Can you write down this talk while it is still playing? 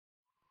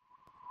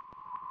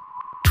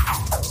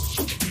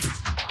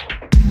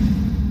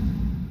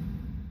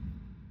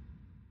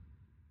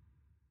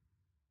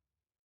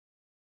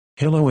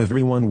Hello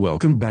everyone,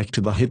 welcome back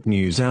to the hit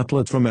news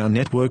outlet from our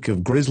network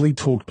of Grizzly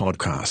Talk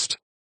podcast.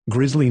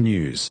 Grizzly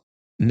News.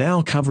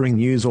 Now covering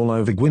news all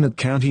over Gwinnett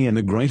County and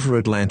the greater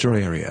Atlanta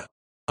area.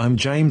 I'm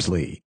James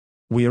Lee.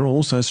 We are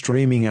also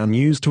streaming our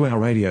news to our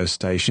radio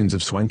stations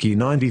of Swanky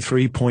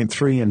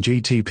 93.3 and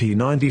GTP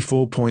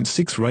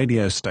 94.6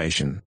 radio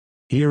station.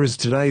 Here is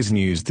today's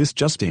news. This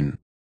just in.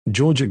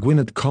 Georgia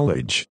Gwinnett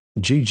College,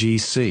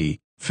 GGC,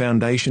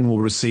 Foundation will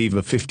receive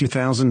a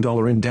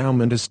 $50,000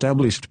 endowment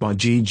established by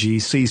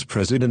GGC's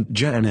president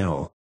Jan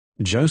L.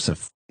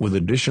 Joseph, with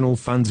additional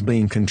funds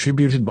being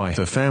contributed by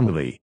her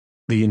family.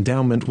 The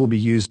endowment will be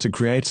used to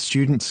create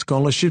student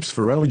scholarships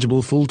for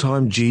eligible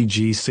full-time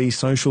GGC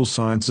social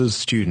sciences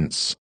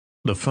students.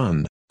 The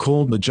fund,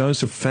 called the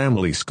Joseph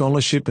Family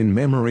Scholarship in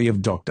memory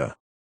of Dr.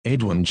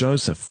 Edwin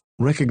Joseph,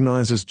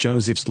 recognizes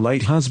Joseph's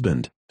late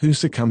husband, who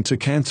succumbed to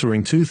cancer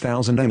in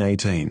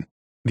 2018.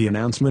 The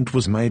announcement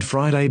was made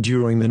Friday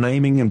during the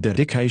naming and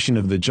dedication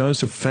of the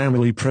Joseph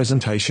Family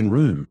Presentation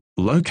Room,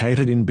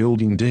 located in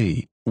Building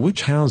D,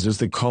 which houses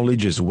the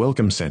college's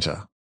Welcome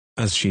Center.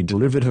 As she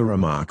delivered her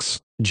remarks,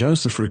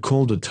 Joseph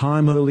recalled a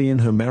time early in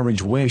her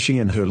marriage where she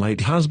and her late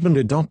husband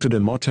adopted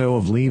a motto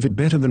of "Leave it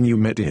better than you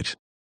met it."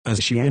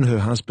 As she and her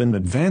husband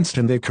advanced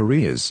in their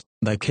careers,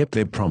 they kept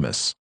their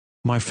promise.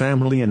 "My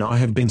family and I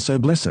have been so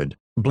blessed.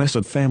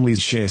 Blessed families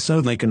share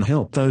so they can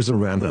help those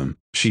around them,"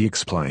 she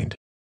explained.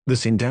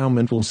 This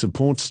endowment will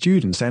support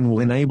students and will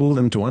enable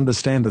them to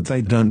understand that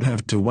they don't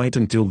have to wait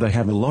until they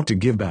have a lot to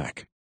give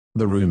back.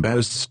 The room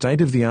boasts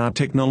state-of-the-art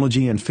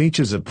technology and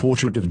features a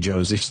portrait of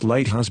Joseph's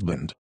late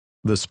husband.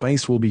 The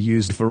space will be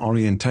used for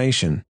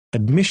orientation,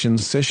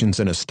 admissions sessions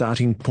and a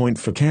starting point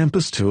for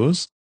campus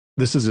tours.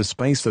 This is a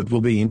space that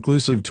will be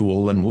inclusive to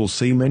all and will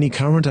see many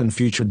current and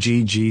future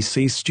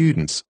GGC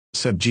students,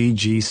 said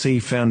GGC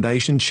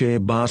Foundation Chair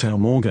Bartow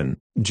Morgan,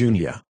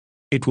 Jr.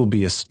 It will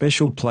be a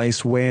special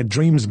place where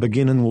dreams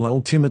begin and will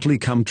ultimately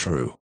come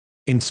true.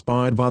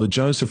 Inspired by the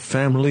Joseph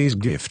family's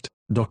gift,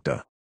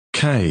 Dr.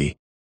 K.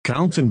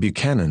 Carlton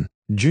Buchanan,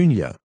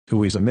 Jr.,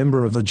 who is a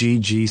member of the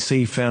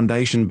GGC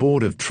Foundation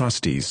Board of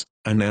Trustees,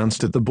 announced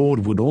that the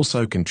board would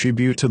also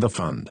contribute to the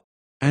fund.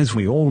 As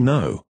we all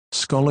know,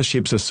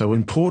 scholarships are so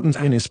important,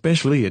 and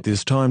especially at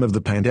this time of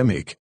the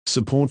pandemic,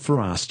 support for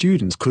our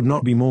students could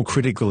not be more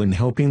critical in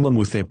helping them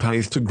with their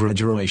path to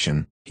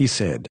graduation, he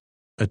said.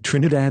 A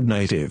Trinidad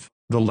native,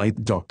 the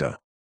late Dr.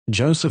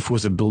 Joseph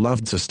was a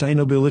beloved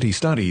sustainability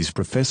studies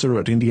professor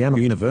at Indiana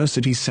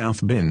University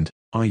South Bend,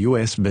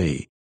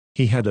 IUSB.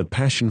 He had a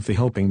passion for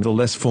helping the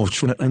less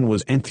fortunate and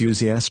was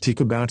enthusiastic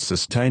about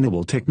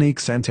sustainable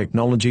techniques and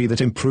technology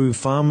that improve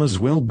farmers'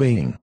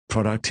 well-being,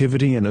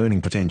 productivity and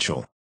earning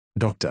potential.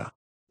 Dr.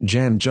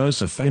 Jan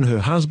Joseph and her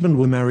husband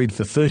were married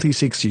for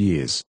 36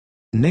 years.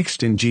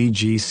 Next in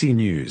GGC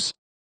news.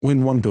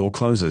 When one door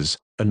closes,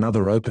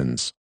 another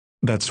opens.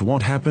 That's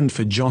what happened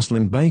for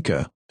Jocelyn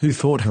Baker, who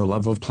thought her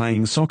love of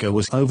playing soccer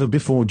was over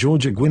before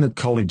Georgia Gwinnett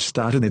College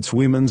started its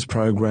women's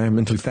program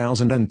in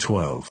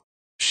 2012.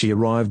 She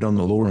arrived on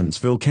the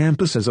Lawrenceville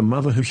campus as a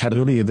mother who had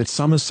earlier that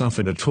summer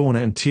suffered a torn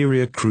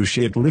anterior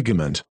cruciate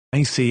ligament,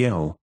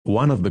 ACL,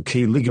 one of the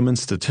key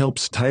ligaments that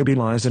helps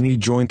stabilize a knee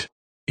joint.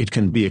 It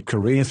can be a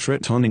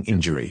career-threatening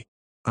injury.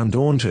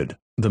 Undaunted,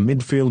 the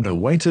midfielder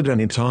waited an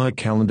entire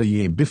calendar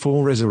year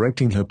before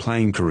resurrecting her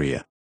playing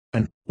career.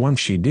 And, once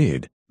she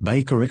did,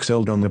 Baker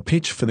excelled on the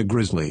pitch for the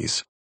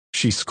Grizzlies.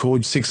 She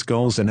scored 6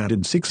 goals and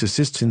added 6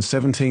 assists in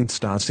 17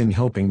 starts in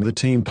helping the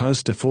team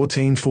post a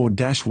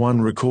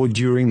 14-4-1 record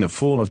during the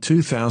fall of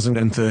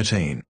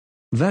 2013.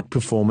 That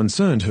performance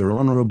earned her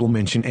honorable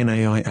mention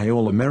NAIA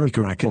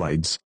All-America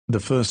accolades, the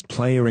first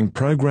player in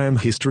program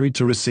history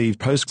to receive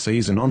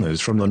postseason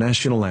honors from the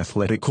National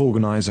Athletic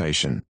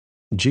Organization.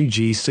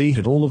 GGC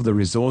had all of the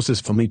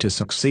resources for me to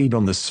succeed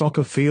on the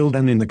soccer field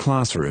and in the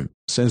classroom,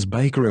 says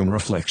Baker in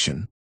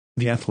reflection.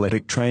 The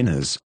athletic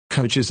trainers,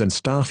 coaches and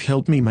staff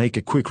helped me make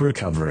a quick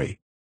recovery.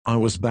 I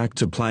was back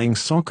to playing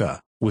soccer,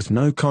 with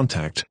no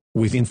contact,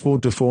 within 4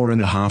 to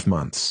 4.5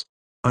 months.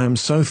 I am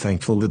so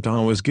thankful that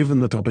I was given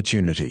that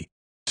opportunity.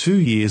 2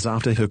 years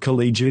after her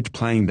collegiate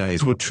playing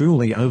days were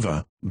truly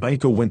over,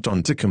 Baker went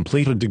on to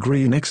complete a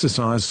degree in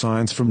exercise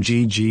science from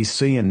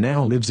GGC and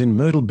now lives in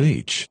Myrtle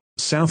Beach,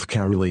 South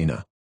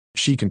Carolina.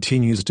 She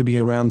continues to be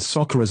around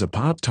soccer as a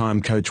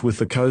part-time coach with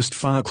the Coast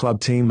Fire Club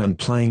team and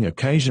playing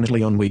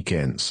occasionally on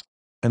weekends.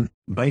 And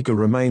Baker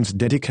remains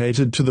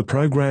dedicated to the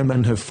program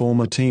and her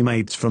former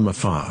teammates from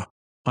afar.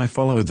 I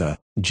follow the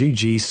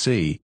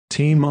GGC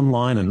team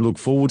online and look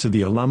forward to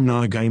the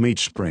alumni game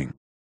each spring.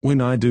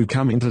 When I do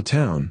come into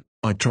town,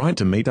 I try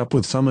to meet up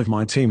with some of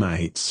my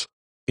teammates.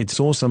 It's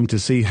awesome to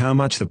see how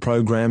much the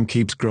program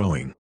keeps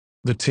growing.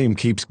 The team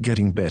keeps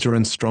getting better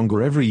and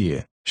stronger every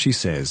year, she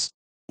says.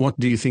 What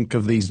do you think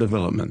of these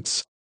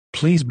developments?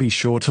 Please be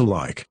sure to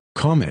like,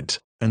 comment,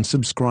 and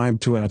subscribe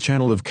to our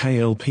channel of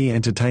KLP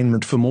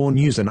Entertainment for more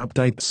news and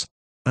updates.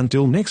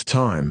 Until next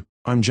time,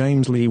 I'm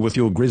James Lee with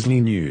your Grizzly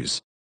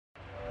News.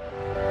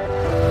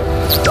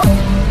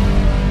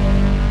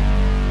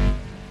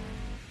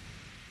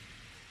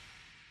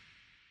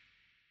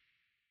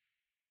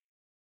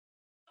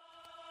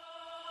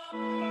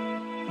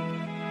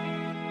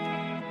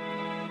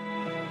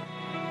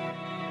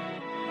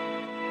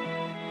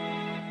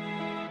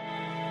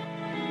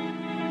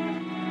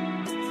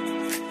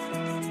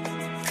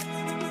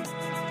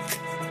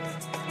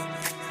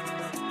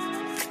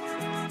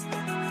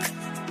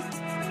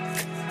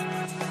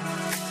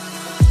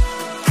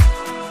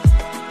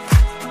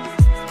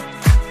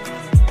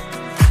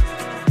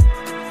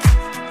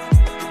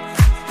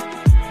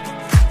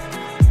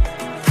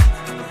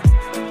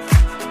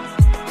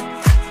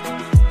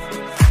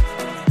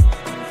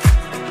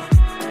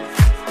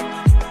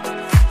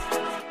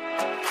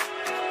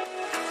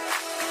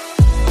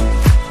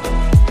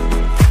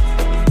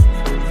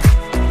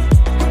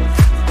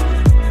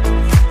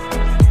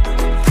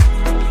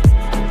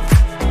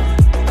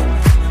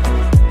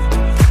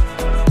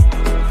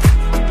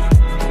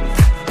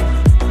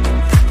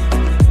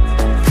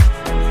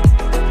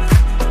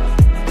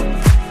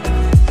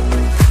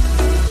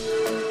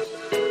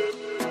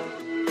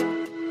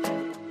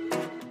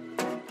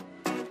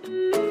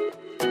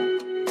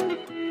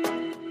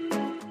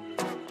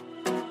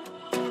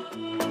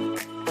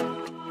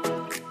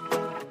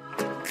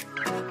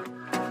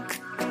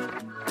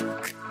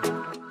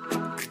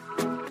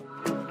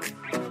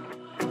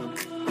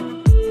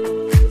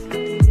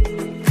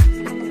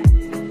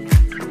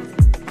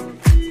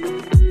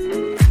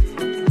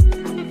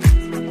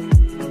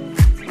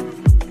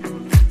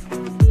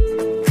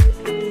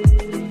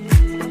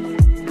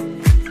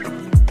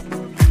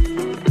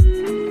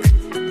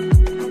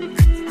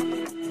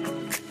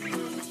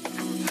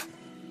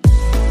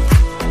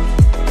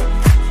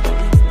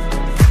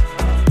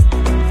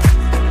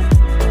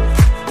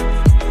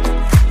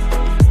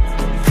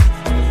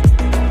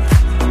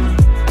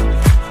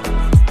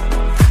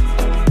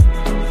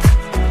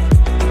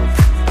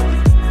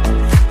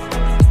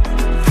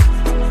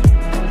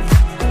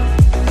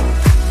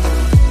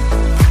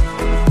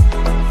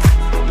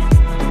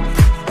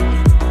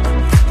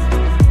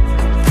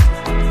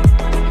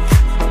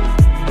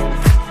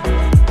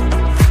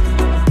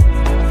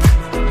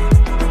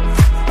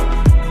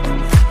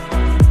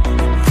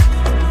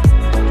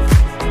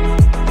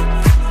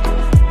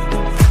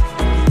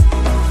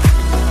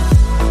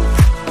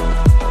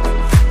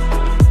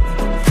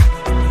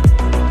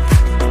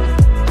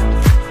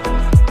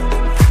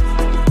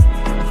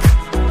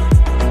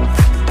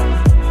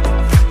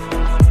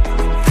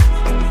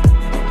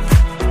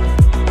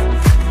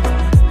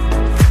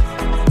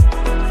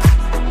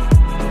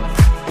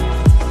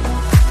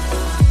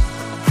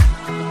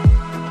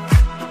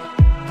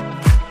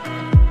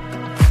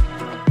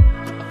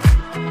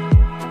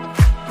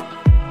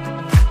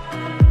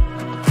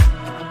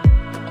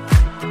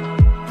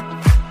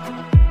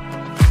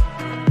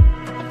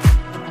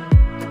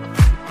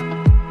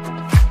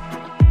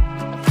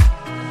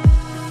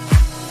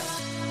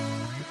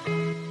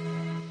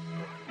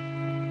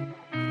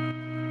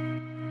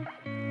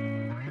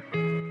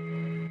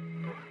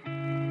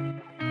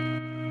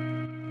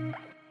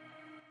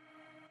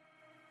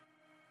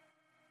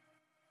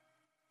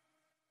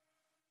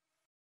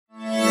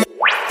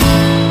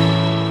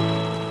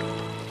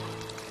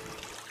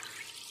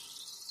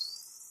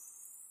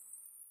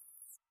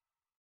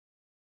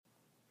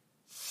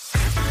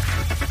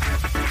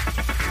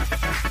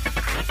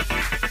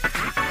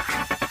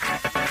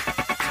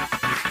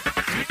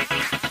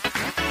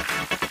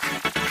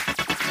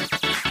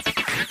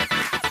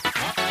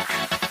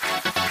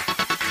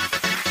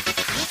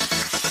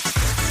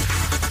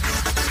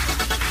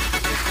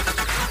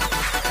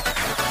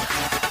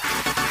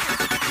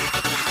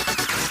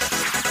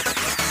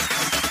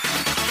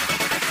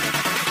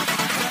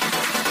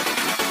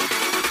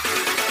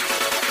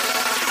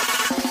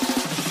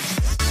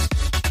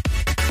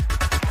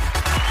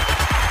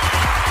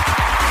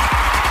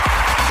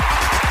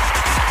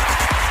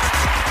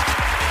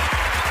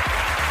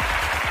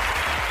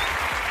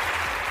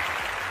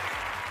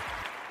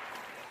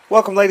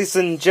 Welcome, ladies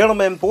and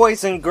gentlemen,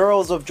 boys and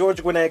girls of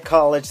Georgia Gwinnett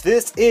College.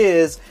 This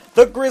is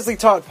the Grizzly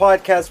Talk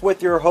Podcast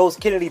with your host,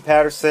 Kennedy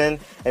Patterson,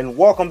 and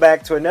welcome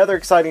back to another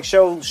exciting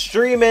show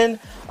streaming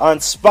on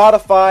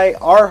Spotify,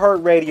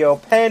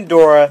 iHeartRadio,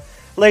 Pandora.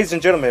 Ladies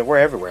and gentlemen, we're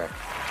everywhere.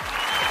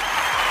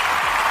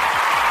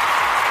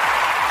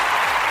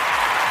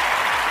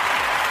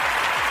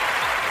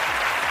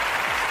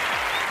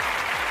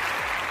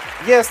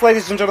 Yes,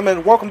 ladies and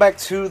gentlemen, welcome back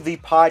to the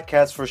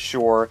podcast for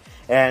sure.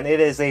 And it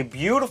is a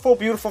beautiful,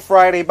 beautiful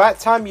Friday. By the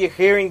time you're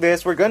hearing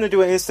this, we're going to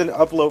do an instant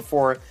upload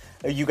for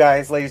you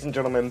guys, ladies and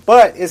gentlemen.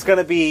 But it's going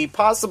to be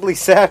possibly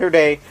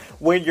Saturday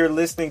when you're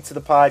listening to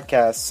the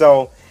podcast.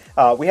 So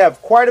we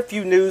have quite a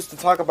few news to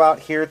talk about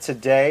here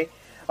today.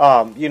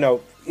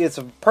 It's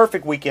a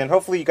perfect weekend.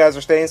 Hopefully you guys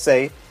are staying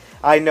safe.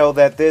 I know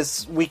that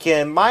this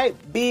weekend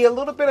might be a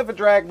little bit of a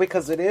drag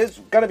because it is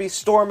going to be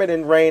storming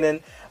and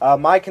raining.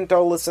 My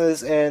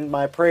condolences and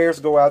my prayers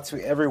go out to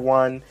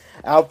everyone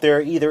out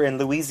there, either in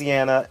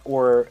Louisiana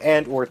or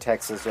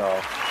Texas, y'all.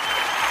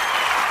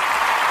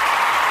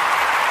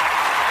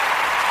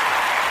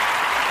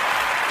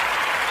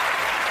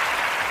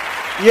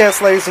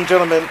 Yes, ladies and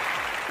gentlemen,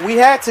 we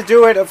had to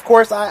do it. Of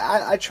course,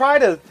 I try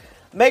to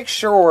make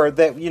sure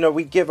that,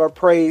 we give our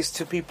praise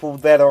to people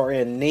that are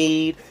in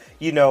need.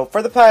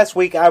 For the past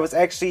week, I was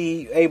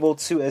actually able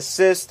to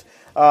assist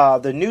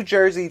the New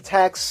Jersey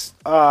tax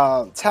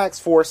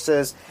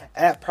forces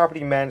at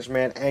property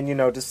management, and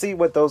to see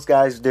what those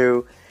guys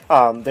do.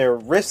 They're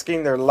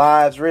risking their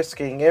lives,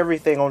 risking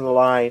everything on the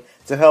line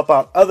to help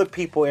out other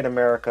people in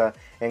America,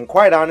 and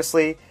quite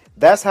honestly,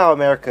 that's how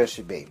America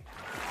should be.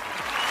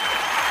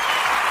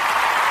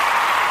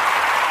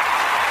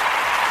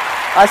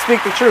 I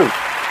speak the truth.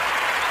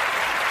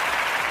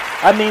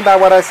 I mean by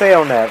what I say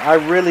on that. I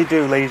really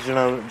do, ladies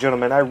and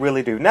gentlemen. I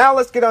really do. Now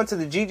let's get on to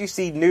the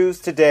GGC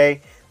news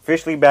today.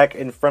 Officially back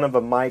in front of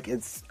a mic.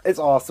 It's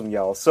awesome,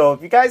 y'all. So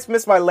if you guys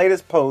missed my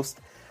latest post,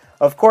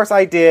 of course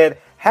I did.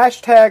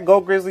 Hashtag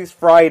Go Grizzlies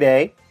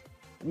Friday.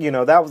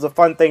 That was a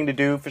fun thing to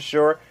do for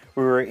sure.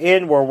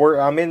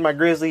 I'm in my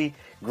Grizzly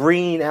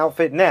green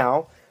outfit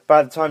now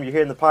by the time you're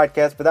hearing the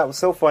podcast. But that was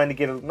so fun to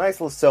get a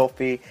nice little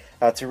selfie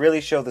to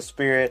really show the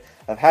spirit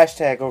of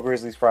hashtag Go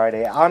Grizzlies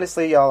Friday.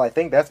 Honestly, y'all, I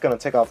think that's going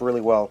to take off really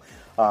well.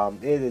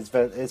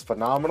 It's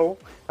phenomenal.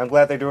 I'm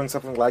glad they're doing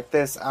something like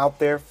this out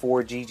there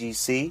for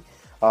GGC.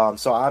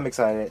 So I'm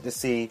excited to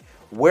see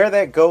where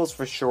that goes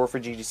for sure for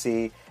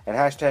GGC and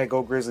hashtag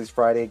Go Grizzlies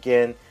Friday.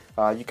 Again,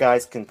 you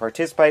guys can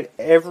participate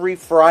every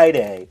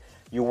Friday.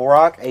 You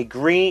rock a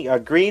green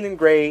and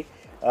gray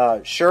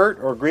shirt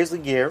or Grizzly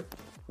gear.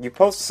 You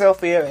post a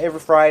selfie every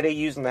Friday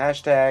using the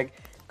hashtag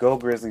Go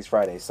Grizzlies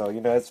Friday. So,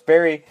 it's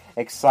very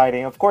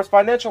exciting. Of course,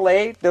 financial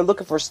aid, they're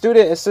looking for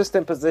student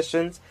assistant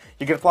positions.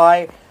 You can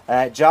apply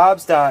at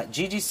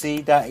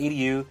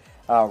jobs.ggc.edu.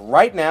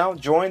 Right now,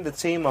 join the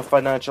team of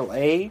financial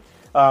aid.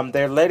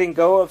 They're letting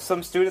go of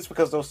some students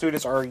because those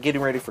students are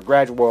getting ready for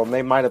graduate. Well,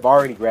 they might have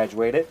already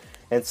graduated,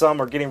 and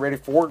some are getting ready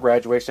for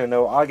graduation. I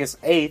know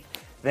August 8th,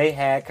 they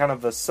had kind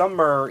of a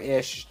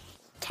summer-ish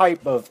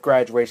type of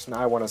graduation,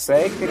 I want to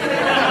say.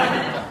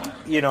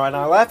 And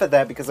I laugh at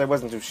that because I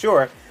wasn't too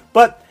sure.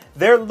 But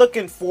they're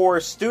looking for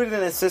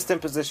student assistant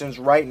positions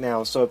right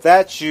now. So if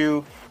that's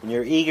you and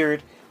you're eager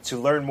to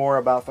learn more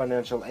about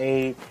financial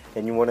aid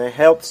and you want to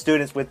help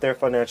students with their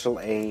financial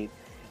aid,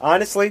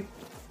 honestly,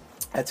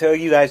 I tell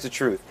you guys the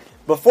truth.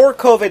 Before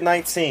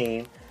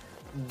COVID-19,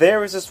 there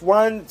was this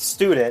one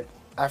student,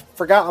 I'm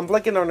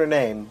blanking on her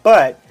name,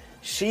 but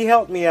she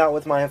helped me out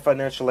with my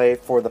financial aid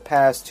for the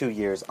past 2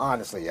 years,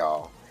 honestly,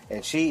 y'all.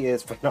 And she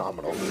is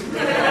phenomenal.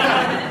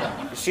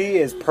 She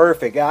is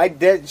perfect.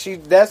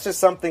 That's just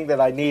something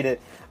that I needed.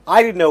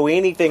 I didn't know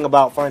anything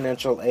about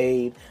financial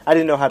aid. I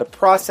didn't know how to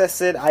process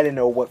it. I didn't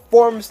know what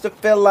forms to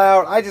fill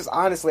out. I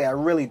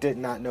really did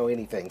not know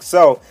anything.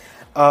 So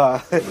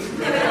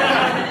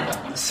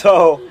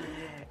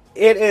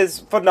it is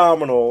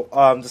phenomenal,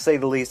 to say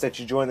the least, that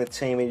you join the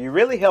team and you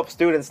really help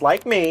students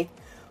like me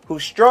who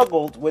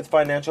struggled with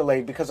financial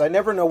aid because I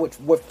never know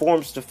what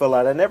forms to fill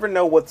out. I never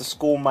know what the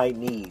school might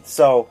need.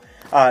 So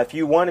if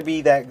you want to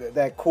be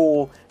that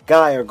cool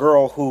guy or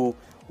girl who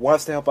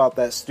wants to help out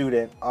that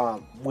student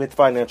with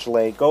financial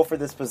aid, go for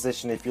this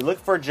position. If you're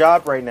looking for a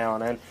job right now,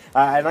 and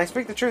I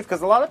speak the truth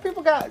because a lot of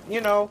people got,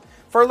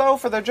 furlough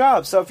for their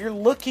job. So if you're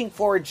looking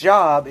for a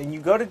job and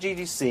you go to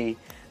GGC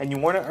and you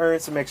want to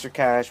earn some extra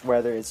cash,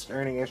 whether it's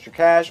earning extra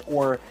cash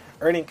or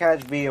earning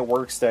cash via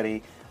work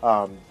study,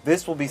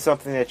 this will be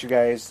something that you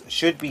guys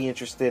should be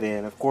interested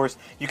in. Of course,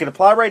 you can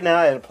apply right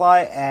now and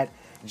apply at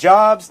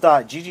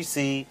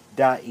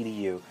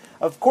jobs.ggc.edu.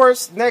 Of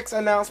course, next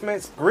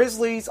announcemos,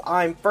 Grizzlies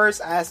I'm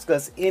First Ask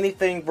Us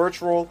Anything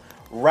virtual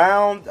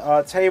round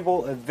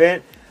table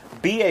event.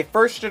 Being a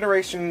first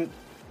generation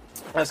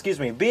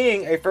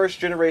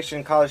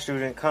college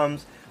student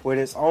comes with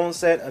its own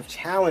set of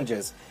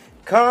challenges.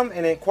 Come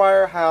and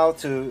inquire how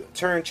to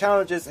turn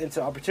challenges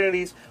into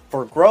opportunities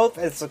for growth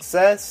and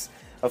success.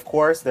 Of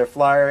course, their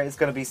flyer is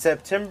going to be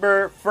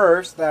September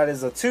 1st. That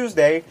is a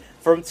Tuesday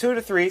from 2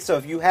 to 3. So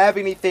if you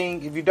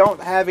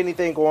don't have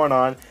anything going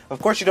on,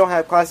 of course you don't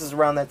have classes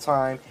around that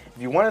time.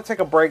 If you want to take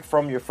a break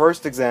from your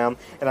first exam,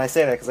 and I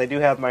say that because I do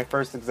have my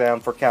first exam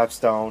for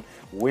capstone.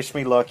 Wish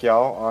me luck,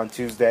 y'all, on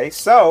Tuesday.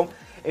 So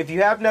if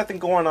you have nothing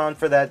going on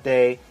for that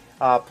day,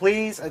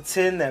 please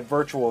attend that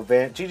virtual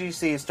event.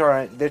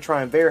 GGC they're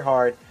trying very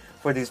hard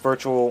for these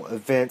virtual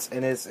events,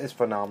 and it's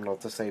phenomenal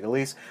to say the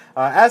least.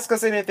 Ask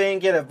us anything,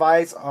 get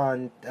advice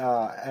and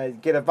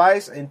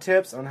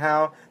tips on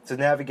how to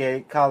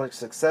navigate college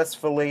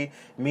successfully,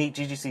 meet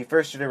GGC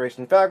first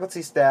generation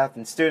faculty, staff,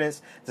 and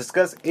students,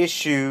 discuss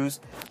issues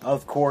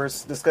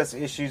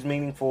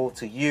meaningful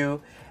to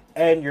you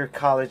and your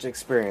college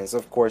experience.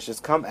 Of course,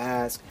 just come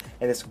ask,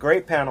 and it's a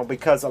great panel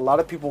because a lot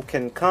of people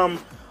can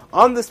come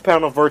on this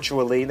panel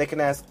virtually. They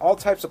can ask all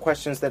types of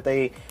questions that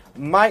they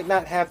might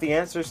not have the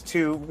answers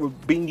to,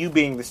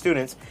 being the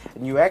students,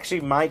 and you actually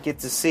might get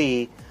to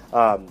see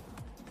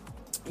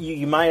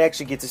you might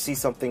actually get to see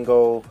something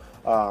go.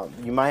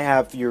 You might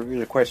have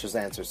your questions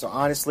answered. So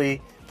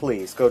honestly,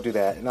 please go do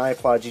that, and I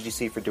applaud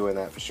GGC for doing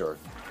that for sure.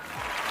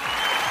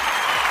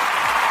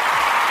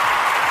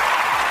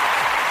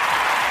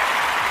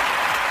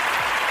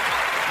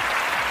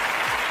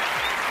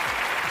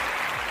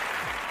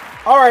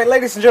 All right,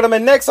 ladies and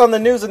gentlemen, next on the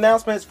news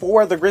announcements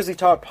for the Grizzly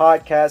Talk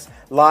podcast,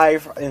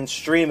 live and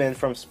streaming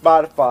from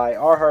Spotify,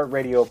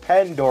 iHeartRadio,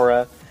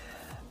 Pandora.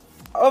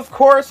 Of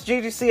course,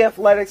 GGC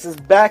Athletics is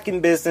back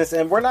in business,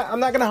 and I'm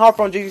not going to hop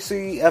on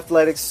GGC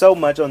Athletics so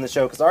much on the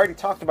show because I already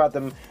talked about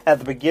them at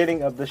the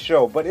beginning of the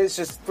show, but it's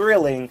just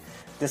thrilling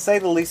to say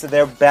the least that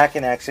they're back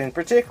in action,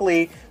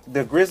 particularly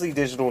the Grizzly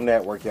Digital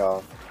Network,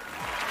 y'all.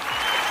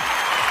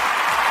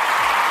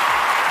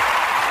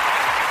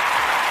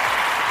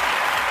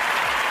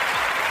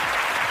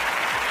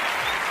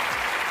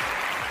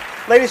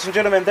 Ladies and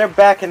gentlemen, they're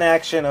back in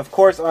action, of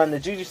course, on the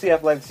GGC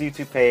Athletics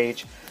YouTube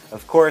page.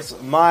 Of course,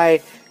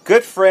 my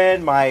good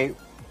friend, my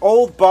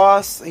old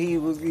boss,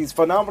 he's a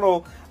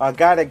phenomenal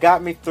guy that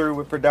got me through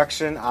with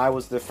production. I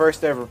was the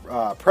first ever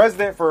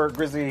president for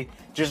Grizzly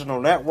Digital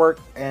Network,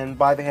 and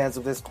by the hands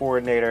of this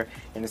coordinator.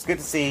 And it's good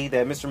to see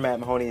that Mr. Matt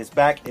Mahoney is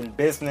back in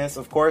business.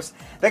 Of course,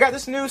 they got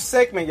this new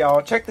segment,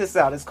 y'all. Check this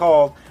out. It's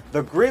called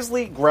The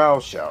Grizzly Growl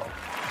Show.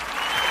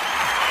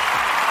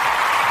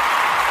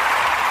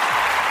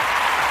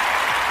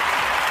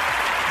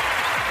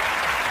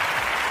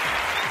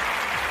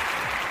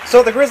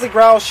 So the Grizzly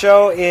Growl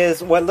Show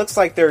is what looks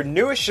like their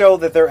newest show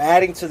that they're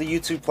adding to the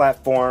YouTube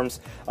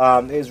platforms.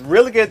 It's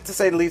really good to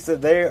say the least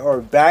that they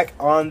are back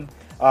on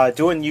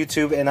doing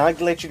YouTube. And I'll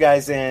let you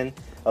guys in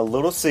a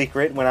little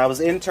secret. When I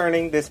was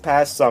interning this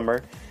past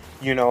summer,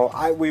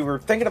 we were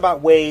thinking about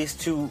ways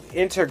to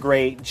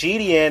integrate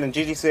GDN and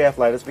GGC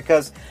Athletics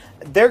because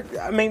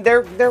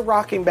they're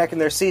rocking back in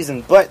their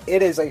season, but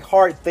it is a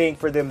hard thing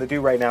for them to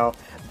do right now,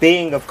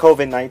 being of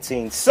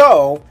COVID-19.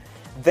 So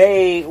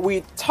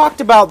we talked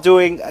about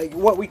doing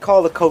what we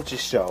call the coaches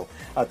show,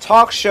 a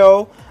talk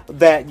show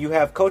that you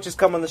have coaches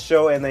come on the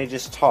show and they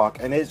just talk,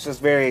 and it's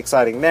just very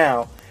exciting.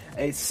 Now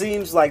it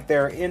seems like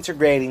they're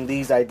integrating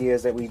these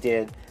ideas that we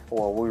did,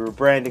 or we were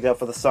branding up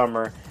for the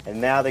summer, and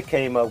now they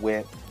came up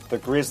with the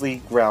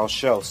Grizzly Growl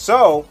Show.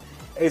 So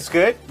it's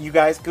good. You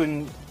guys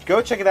can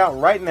go check it out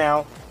right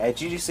now at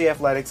GGC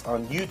Athletics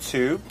on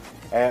YouTube,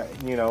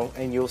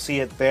 and you'll see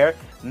it there.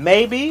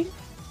 Maybe,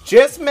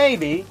 just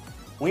maybe,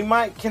 we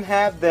can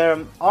have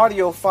the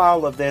audio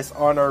file of this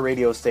on our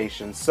radio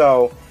station.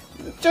 So,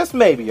 just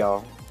maybe,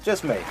 y'all.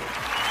 Just maybe.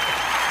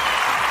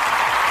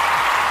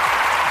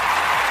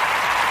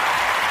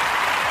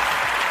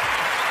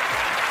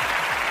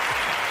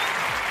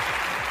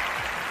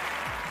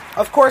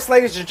 Of course,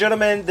 ladies and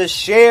gentlemen, the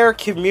Share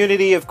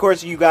community, of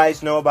course, you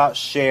guys know about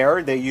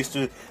Share. They used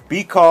to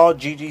be called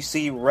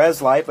GGC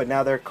ResLife, but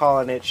now they're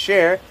calling it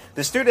Share.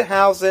 The student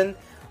housing,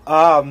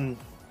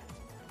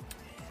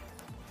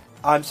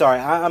 I'm sorry,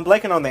 I'm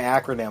blanking on the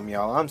acronym,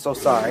 y'all. I'm so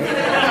sorry.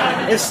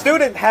 It's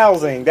student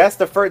housing. That's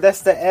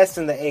the S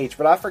and the H,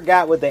 but I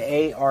forgot what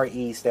the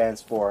ARE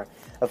stands for.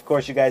 Of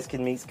course, you guys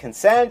can meet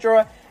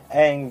Cassandra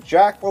and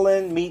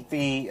Jacqueline. Meet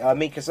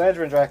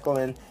Cassandra and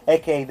Jacqueline,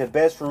 aka the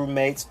best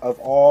roommates of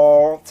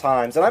all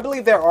times. And I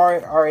believe they're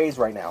RAs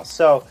right now.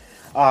 So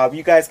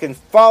you guys can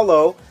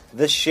follow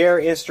the Share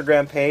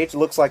Instagram page.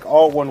 Looks like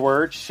all one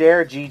word,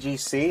 Share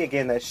GGC.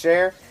 Again, that's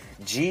Share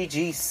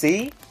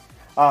GGC.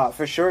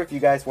 For sure, if you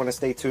guys want to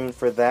stay tuned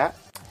for that.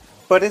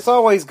 But it's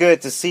always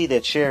good to see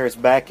that Share is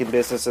back in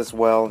business as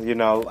well.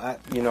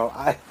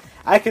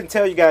 I can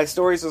tell you guys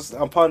stories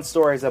upon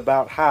stories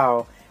about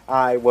how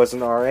I was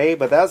an RA,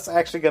 but that's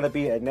actually going to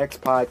be a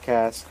next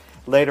podcast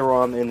later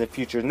on in the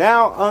future.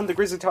 Now, on the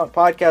Grizzly Talk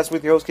podcast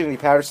with your host, Kennedy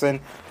Patterson,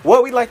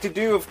 what we like to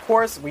do, of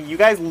course, you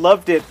guys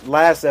loved it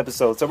last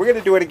episode, so we're going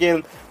to do it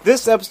again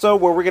this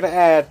episode where we're going to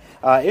add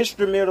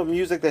instrumental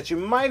music that you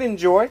might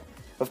enjoy.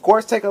 Of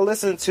course, take a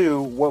listen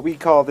to what we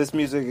call this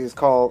music is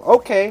called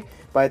OK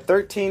by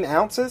 13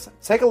 Ounces.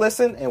 Take a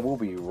listen, and we'll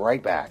be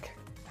right back.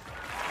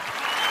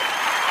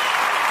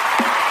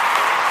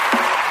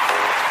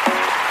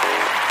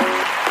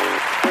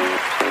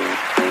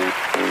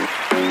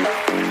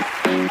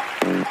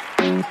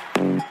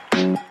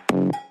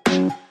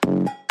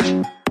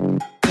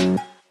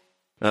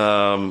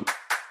 Um,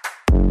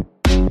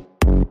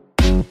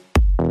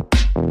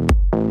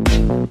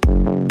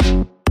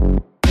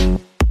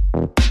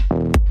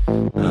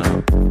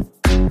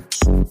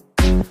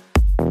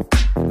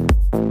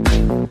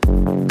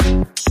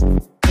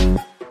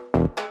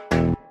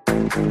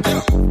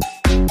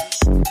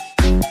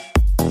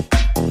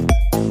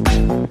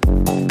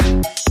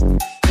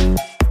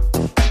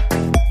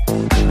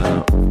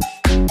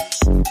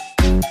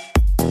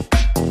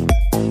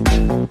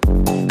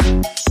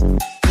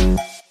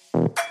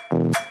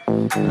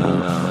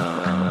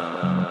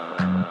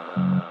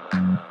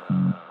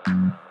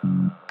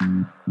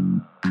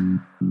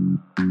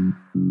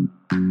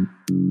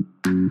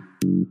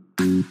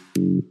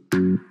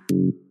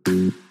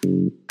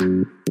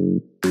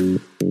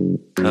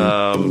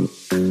 um,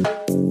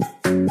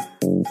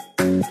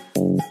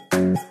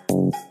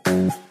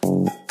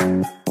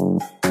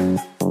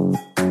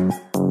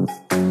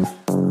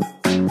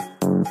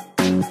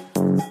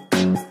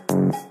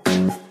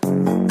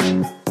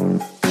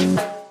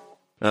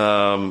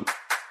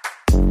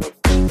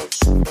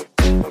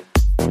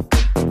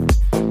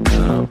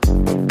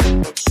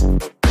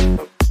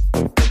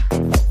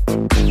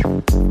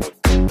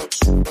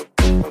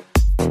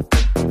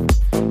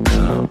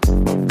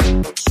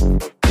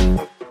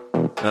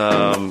 um,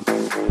 um,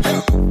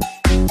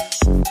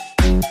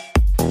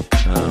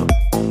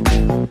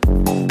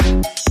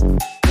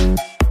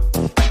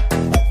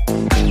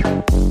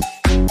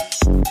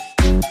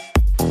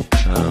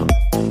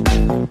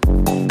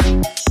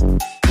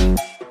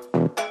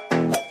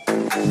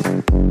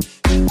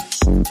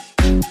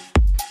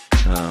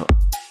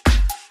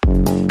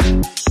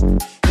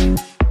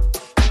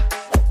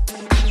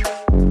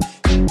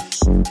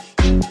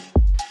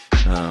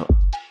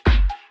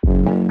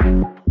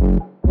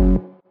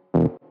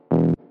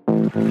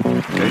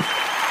 okay.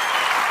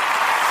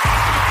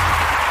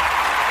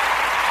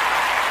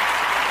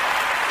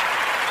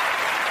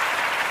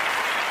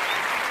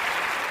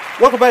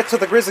 Welcome back to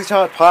the Grizzly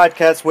Talk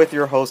Podcast with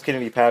your host,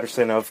 Kennedy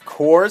Patterson. Of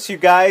course, you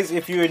guys,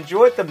 if you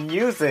enjoyed the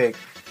music,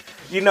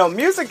 you know,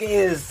 music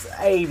is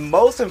a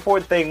most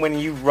important thing when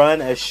you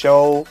run a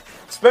show,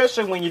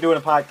 especially when you're doing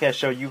a podcast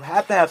show. You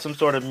have to have some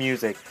sort of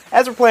music.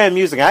 As we're playing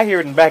music, I hear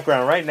it in the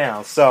background right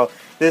now. So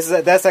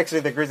that's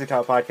actually the Grizzly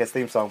Talk Podcast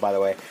theme song, by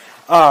the way.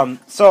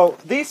 So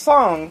these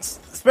songs,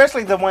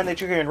 especially the one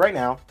that you're hearing right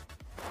now,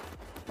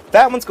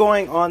 that one's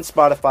going on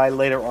Spotify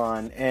later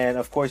on, and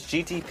of course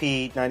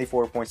GTP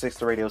 94.6,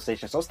 the radio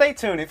station. So stay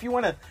tuned if you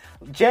want to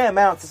jam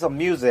out to some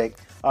music,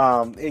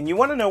 and you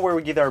want to know where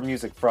we get our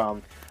music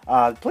from.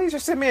 Please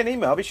just send me an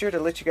email. I'll be sure to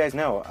let you guys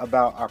know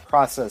about our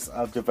process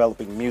of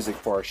developing music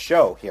for our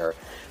show here.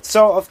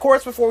 So of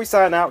course, before we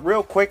sign out,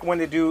 real quick,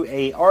 want to do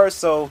a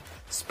RSO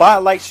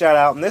spotlight shout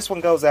out, and this one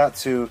goes out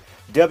to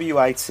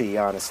WIT.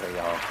 Honestly,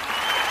 y'all.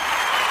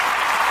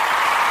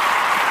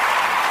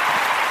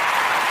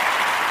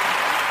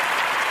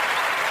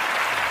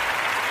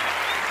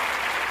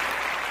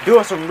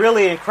 Doing some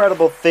really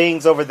incredible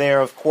things over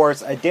there. Of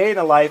course, a day in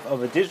the life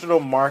of a digital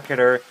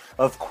marketer.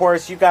 Of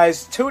course, you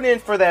guys tune in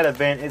for that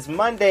event. It's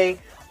Monday,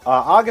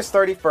 August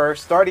 31st,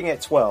 starting at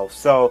 12.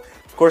 So,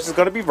 of course, it's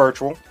going to be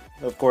virtual.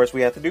 Of course,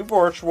 we have to do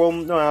virtual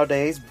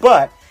nowadays.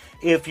 But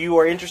if you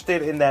are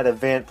interested in that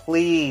event,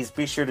 please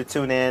be sure to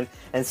tune in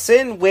and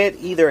send Whit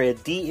either a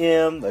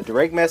DM, a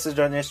direct message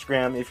on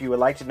Instagram, if you would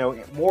like to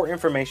know more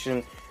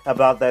information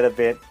about that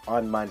event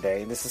on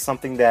Monday. And this is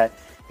something that,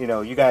 you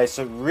know, you guys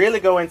should really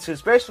go into,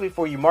 especially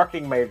for you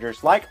marketing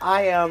majors like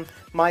I am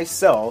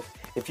myself.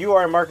 If you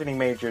are a marketing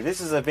major,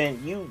 this is an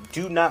event you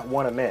do not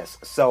want to miss.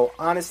 So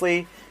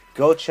honestly,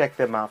 go check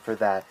them out for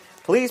that.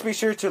 Please be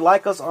sure to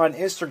like us on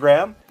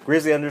Instagram,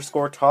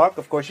 Grizzly_Talk.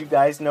 Of course, you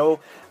guys know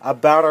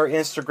about our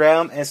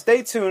Instagram. And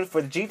stay tuned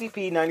for the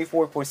GTP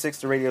 94.6,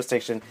 the radio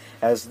station,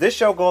 as this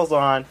show goes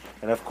on.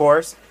 And of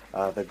course,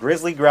 the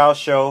Grizzly Growl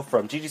Show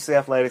from GGC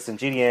Athletics and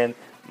GDN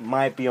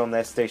might be on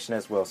that station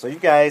as well. So you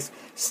guys,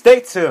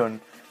 stay tuned.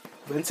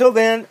 Until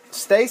then,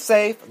 stay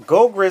safe,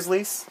 go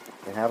Grizzlies,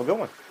 and have a good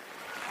one.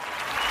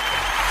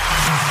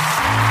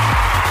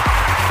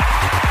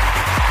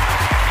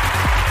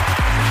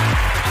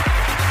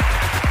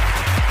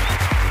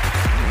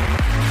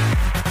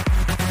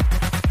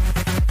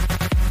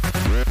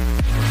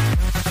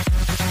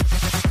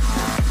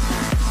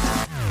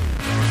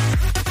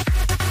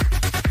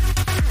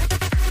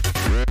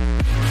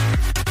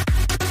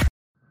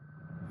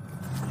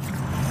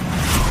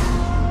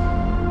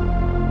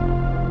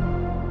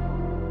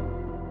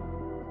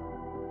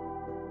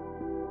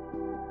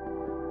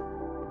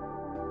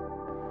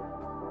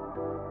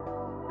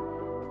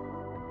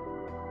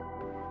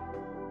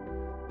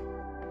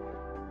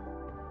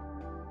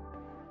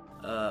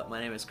 My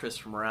name is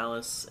Christopher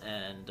Morales,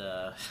 and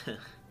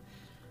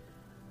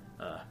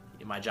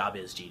my job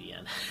is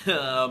GDN.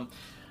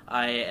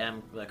 I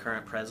am the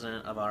current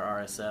president of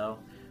our RSO.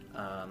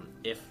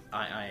 If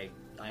I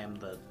am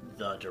the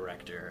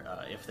director.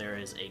 If there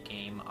is a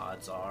game,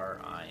 odds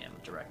are I am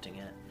directing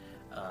it.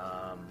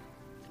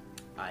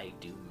 I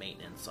do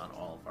maintenance on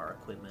all of our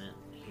equipment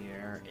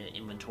here.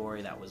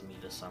 Inventory, that was me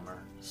this summer.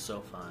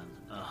 So fun.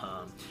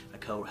 I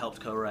helped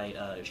co-write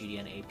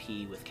GDN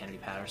AP with Kennedy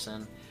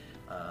Patterson.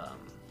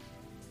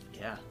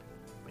 Yeah.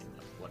 I mean,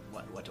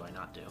 what do I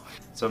not do?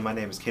 So my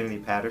name is Kennedy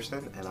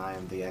Patterson, and I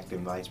am the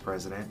acting vice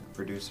president,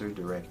 producer,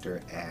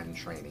 director, and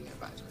training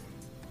advisor.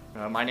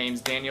 My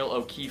name's Daniel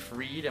O'Keefe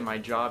Reed, and my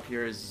job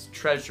here is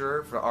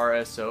treasurer for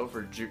RSO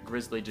for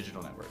Grizzly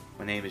Digital Network.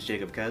 My name is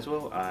Jacob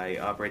Caswell. I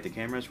operate the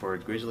cameras for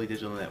Grizzly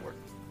Digital Network.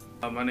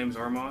 My name is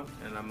Armand,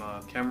 and I'm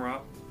a camera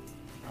op.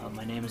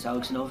 My name is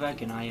Alex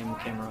Novak, and I am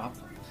camera op.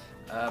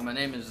 My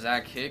name is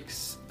Zach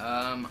Hicks.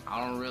 I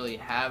don't really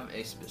have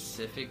a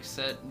specific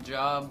set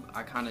job.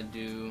 I kind of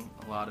do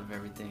a lot of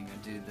everything.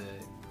 I do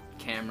the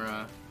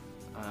camera.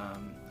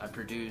 I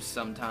produce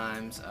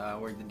sometimes. I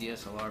work the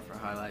DSLR for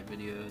highlight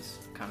videos.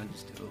 Kind of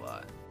just do a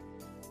lot.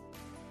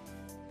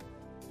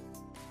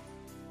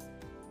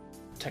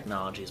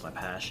 Technology is my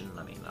passion.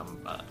 I mean,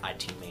 I'm an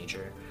IT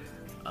major.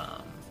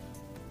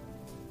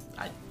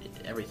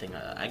 Everything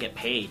I get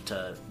paid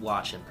to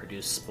watch and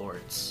produce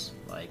sports.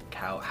 Like,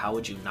 how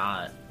would you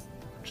not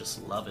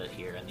just love it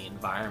here, and the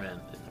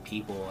environment, and the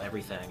people,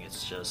 everything?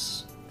 It's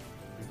just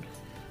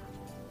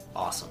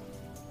awesome.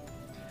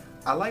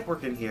 I like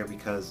working here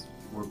because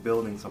we're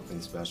building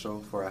something special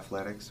for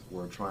athletics.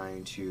 We're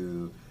trying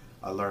to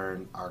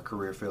learn our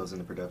career fields in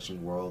the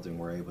production world, and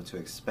we're able to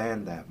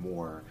expand that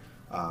more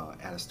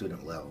at a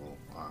student level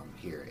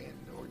here in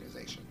the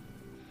organization.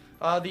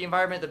 The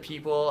environment, the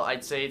people,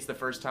 I'd say it's the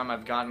first time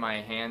I've gotten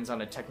my hands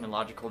on a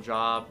technological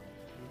job,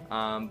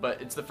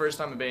 but it's the first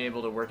time I've been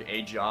able to work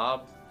a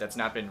job that's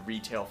not been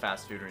retail,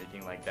 fast food, or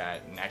anything like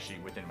that, and actually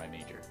within my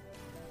major.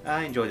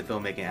 I enjoy the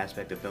filmmaking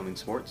aspect of filming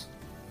sports.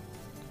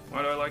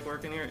 Why do I like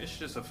working here? It's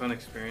just a fun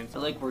experience. I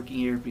like working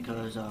here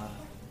because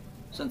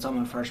since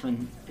I'm a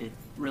freshman, it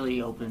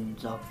really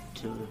opens up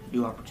to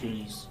new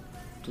opportunities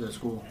to the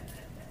school.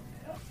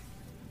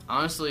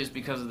 Honestly, it's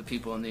because of the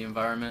people and the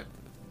environment.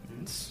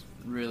 It's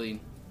really,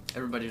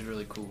 everybody's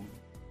really cool.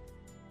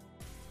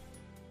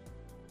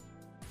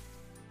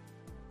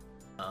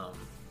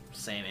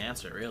 Same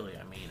answer, really.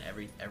 I mean,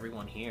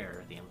 everyone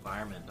here, the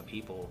environment, the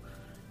people,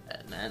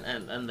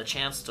 and the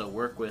chance to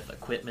work with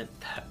equipment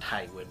that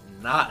I would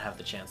not have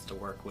the chance to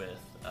work with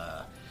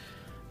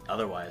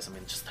otherwise. I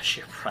mean, just the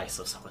sheer price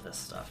of some of this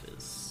stuff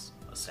is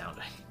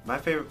astounding. My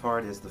favorite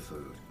part is the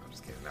food. I'm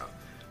just kidding. No.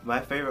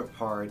 My favorite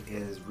part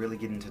is really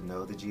getting to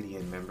know the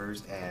GDN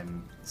members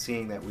and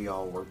seeing that we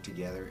all work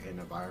together in an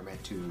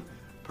environment to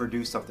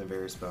produce something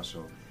very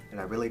special. And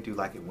I really do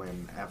like it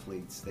when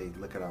athletes, they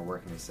look at our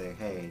work and they say,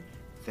 hey,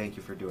 thank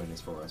you for doing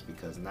this for us,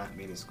 because not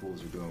many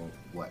schools are doing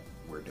what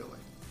we're doing.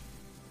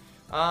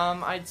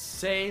 I'd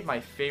say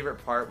my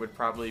favorite part would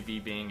probably be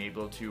being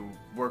able to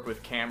work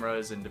with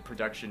cameras and the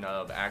production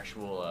of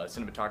actual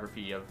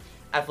cinematography of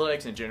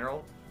athletics in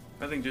general.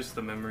 I think just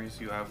the memories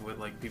you have with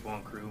like people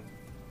on crew,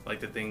 like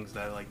the things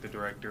that like the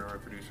director or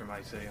producer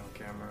might say on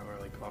camera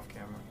or like off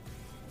camera.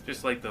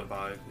 Just like the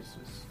vibe is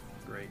just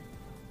great.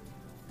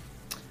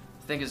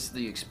 I think it's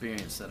the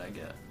experience that I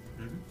get.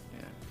 Mm-hmm.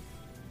 Yeah.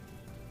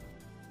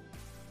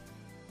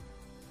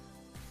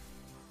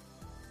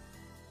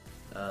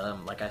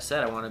 Like I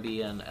said, I want to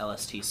be an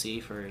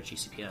LSTC for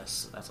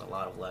GCPS. That's a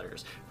lot of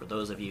letters. For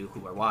those of you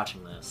who are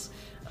watching this,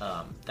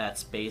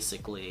 that's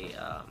basically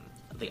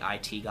the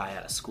IT guy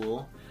at a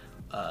school.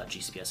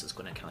 GCPS is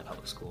Gwinnett County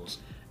Public Schools.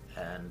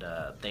 And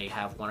they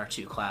have 1 or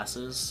 2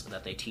 classes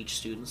that they teach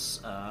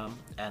students,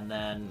 and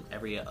then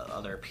every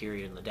other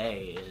period in the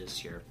day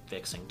is you're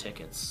fixing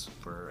tickets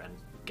and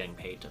getting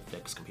paid to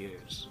fix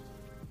computers.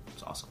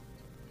 It's awesome.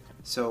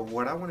 So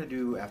what I want to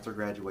do after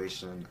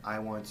graduation, I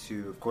want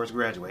to, of course,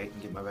 graduate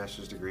and get my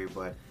bachelor's degree,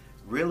 but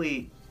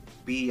really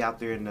be out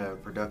there in the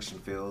production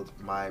field.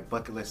 My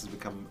bucket list is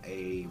become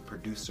a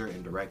producer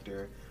and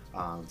director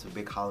to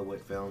big Hollywood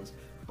films.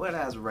 But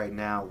as of right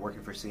now,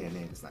 working for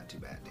CNN is not too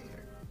bad either.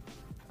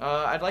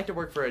 I'd like to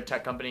work for a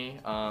tech company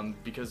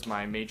because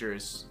my major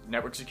is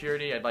network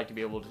security. I'd like to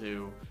be able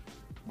to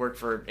work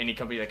for any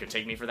company that could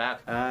take me for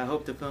that. I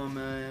hope to film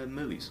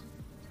movies.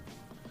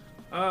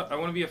 I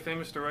want to be a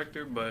famous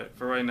director, but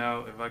for right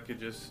now, if I could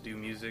just do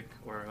music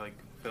or like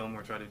film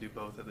or try to do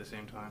both at the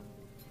same time,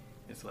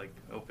 it's like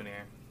open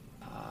air.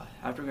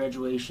 After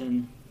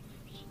graduation,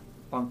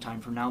 long time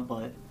from now,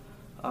 but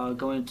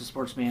going into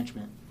sports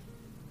management.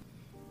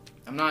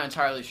 I'm not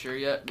entirely sure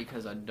yet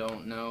because I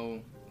don't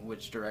know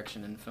which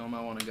direction in film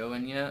I want to go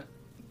in yet,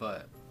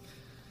 but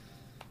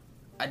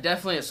I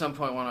definitely at some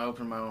point want to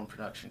open my own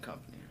production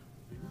company.